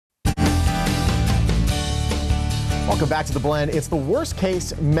Welcome back to The Blend. It's the worst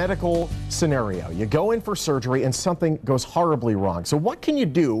case medical scenario. You go in for surgery and something goes horribly wrong. So what can you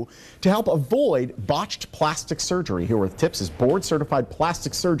do to help avoid botched plastic surgery? Here with tips is board certified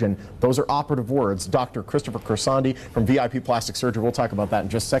plastic surgeon. Those are operative words. Dr. Christopher Khorsandi from VIP Plastic Surgery. We'll talk about that in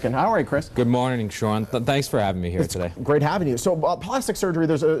just a second. How are you, Chris? Good morning, Shawn. Thanks for having me here today. Great having you. So plastic surgery,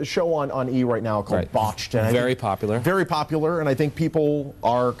 there's a show on E right now called Botched. And very popular. Very popular, and I think people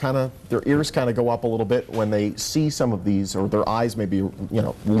are their ears kind of go up a little bit when they see some of these, or their eyes maybe,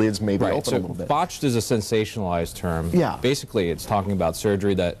 lids maybe open a little bit. Botched is a sensationalized term. Yeah. Basically, it's talking about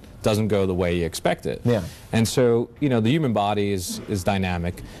surgery that doesn't go the way you expect it. Yeah. And so, the human body is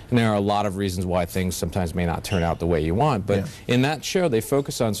dynamic, and there are a lot of reasons why things sometimes may not turn out the way you want. But in that show, they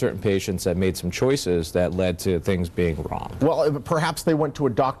focus on certain patients that made some choices that led to things being wrong. Well, perhaps they went to a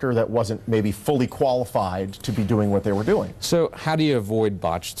doctor that wasn't maybe fully qualified to be doing what they were doing. So how do you avoid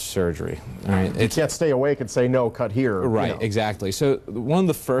botched surgery? All right. You can't stay awake and say, no, cut here. Right, exactly. So one of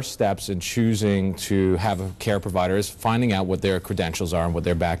the first steps in choosing to have a care provider is finding out what their credentials are and what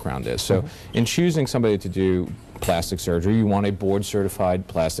their background is. So in choosing somebody to do plastic surgery, you want a board-certified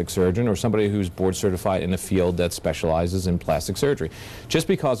plastic surgeon or somebody who's board-certified in a field that specializes in plastic surgery. Just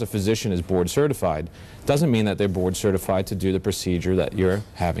because a physician is board-certified doesn't mean that they're board-certified to do the procedure that you're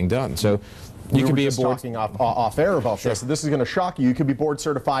having done. So you could be a board talking off air about this. This is going to shock you. You could be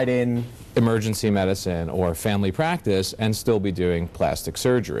board-certified in emergency medicine or family practice and still be doing plastic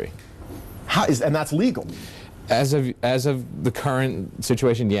surgery. And that's legal? As of the current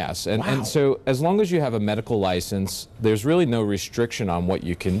situation, yes. And so as long as you have a medical license, there's really no restriction on what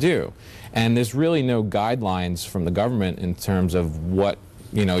you can do. And there's really no guidelines from the government in terms of what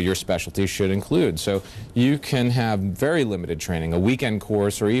your specialty should include. So you can have very limited training, a weekend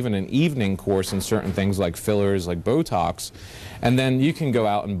course or even an evening course in certain things like fillers, like Botox, and then you can go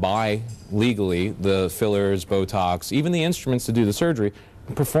out and buy legally the fillers, Botox, even the instruments to do the surgery,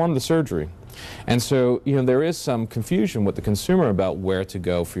 and perform the surgery. And so, there is some confusion with the consumer about where to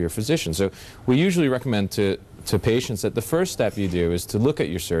go for your physician. So we usually recommend to patients that the first step you do is to look at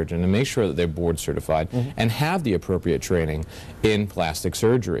your surgeon and make sure that they're board certified and have the appropriate training in plastic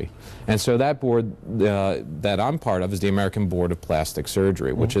surgery. And so that board that I'm part of is the American Board of Plastic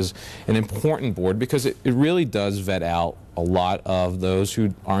Surgery, which is an important board because it really does vet out a lot of those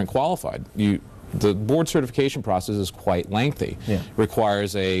who aren't qualified. The board certification process is quite lengthy.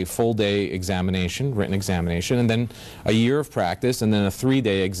 Requires a full day examination, written examination, and then a year of practice, and then a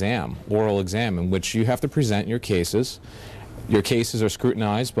 3-day exam, oral exam, in which you have to present your cases. Your cases are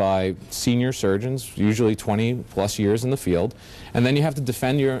scrutinized by senior surgeons, usually 20+ years in the field, and then you have to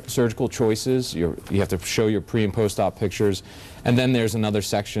defend your surgical choices. You have to show your pre- and post-op pictures, and then there's another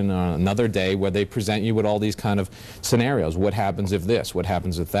section on another day where they present you with all these kind of scenarios. What happens if this? What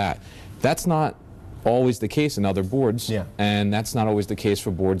happens if that? That's not always the case in other boards, and that's not always the case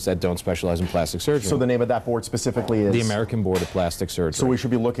for boards that don't specialize in plastic surgery. So the name of that board specifically is? The American Board of Plastic Surgery. So we should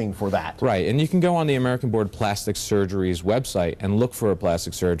be looking for that. Right, and you can go on the American Board of Plastic Surgery's website and look for a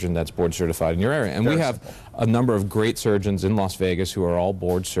plastic surgeon that's board certified in your area. And we have a number of great surgeons in Las Vegas who are all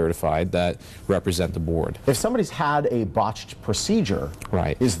board certified that represent the board. If somebody's had a botched procedure,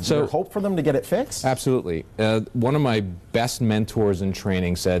 is there hope for them to get it fixed? Absolutely. One of my best mentors in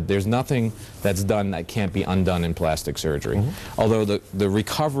training said there's nothing that's done that can't be undone in plastic surgery. Although the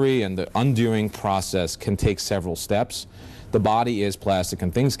recovery and the undoing process can take several steps, the body is plastic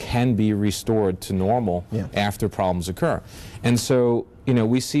and things can be restored to normal after problems occur. And so,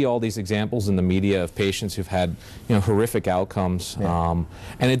 we see all these examples in the media of patients who've had, horrific outcomes, and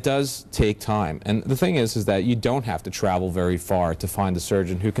it does take time. And the thing is that you don't have to travel very far to find a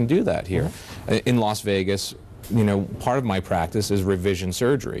surgeon who can do that here. In Las Vegas, part of my practice is revision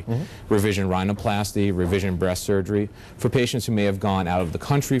surgery, revision rhinoplasty, revision breast surgery for patients who may have gone out of the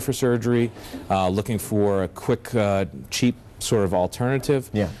country for surgery, looking for a quick, cheap sort of alternative,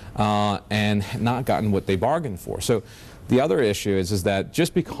 and not gotten what they bargained for. So the other issue is that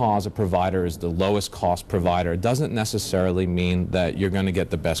just because a provider is the lowest cost provider doesn't necessarily mean that you're going to get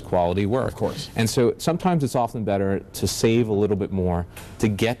the best quality work. Of course. And so sometimes it's often better to save a little bit more to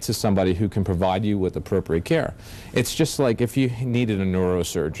get to somebody who can provide you with appropriate care. It's just like if you needed a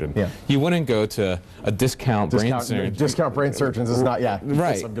neurosurgeon, you wouldn't go to a discount brain surgeon. Discount brain surgeons is not,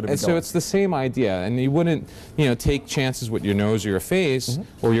 right. And so it's the same idea, and you wouldn't, take chances with your nose or your face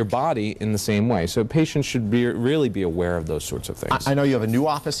or your body in the same way. So patients should really be aware of those sorts of things. I know you have a new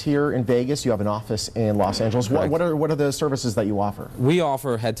office here in Vegas. You have an office in Los Angeles. What are the services that you offer? We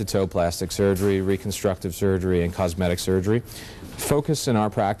offer head-to-toe plastic surgery, reconstructive surgery, and cosmetic surgery. focus in our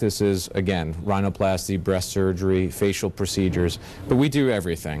practice is, again, rhinoplasty, breast surgery, facial procedures, but we do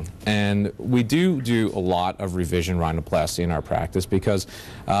everything. And we do a lot of revision rhinoplasty in our practice because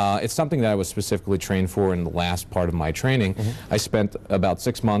it's something that I was specifically trained for in the last part of my training. I spent about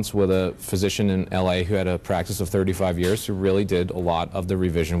 6 months with a physician in LA who had a practice of 35 years who really did a lot of the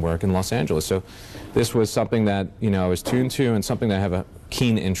revision work in Los Angeles. So this was something that, you know, I was tuned to and something that I have a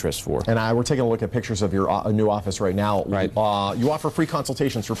keen interest for. And we're taking a look at pictures of your new office right now. Right. You offer free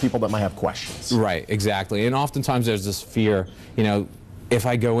consultations for people that might have questions. Right, exactly. And oftentimes there's this fear, you know, if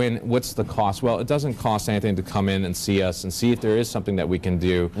I go in, what's the cost? Well, it doesn't cost anything to come in and see us and see if there is something that we can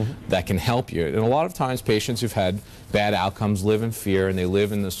do that can help you. And a lot of times patients who've had bad outcomes live in fear, and they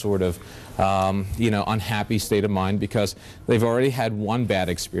live in this sort of you know, unhappy state of mind because they've already had one bad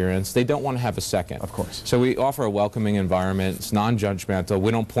experience. They don't want to have a second. Of course. So we offer a welcoming environment. It's non-judgmental. We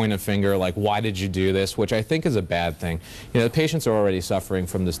don't point a finger like, why did you do this? Which I think is a bad thing. You know, the patients are already suffering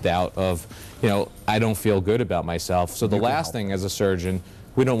from this doubt of, you know, I don't feel good about myself. So the last thing as a surgeon,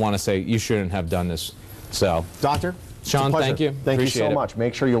 we don't want to say, you shouldn't have done this. So, Doctor? Shawn, thank you. Thank you so Appreciate it. much.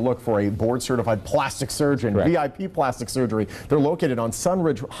 Make sure you look for a board-certified plastic surgeon, Correct. VIP plastic surgery. They're located on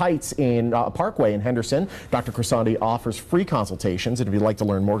Sunridge Heights in Parkway in Henderson. Dr. Khorsandi offers free consultations, and if you'd like to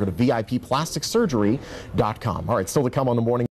learn more, go to VIPplasticsurgery.com. All right, still to come on the morning.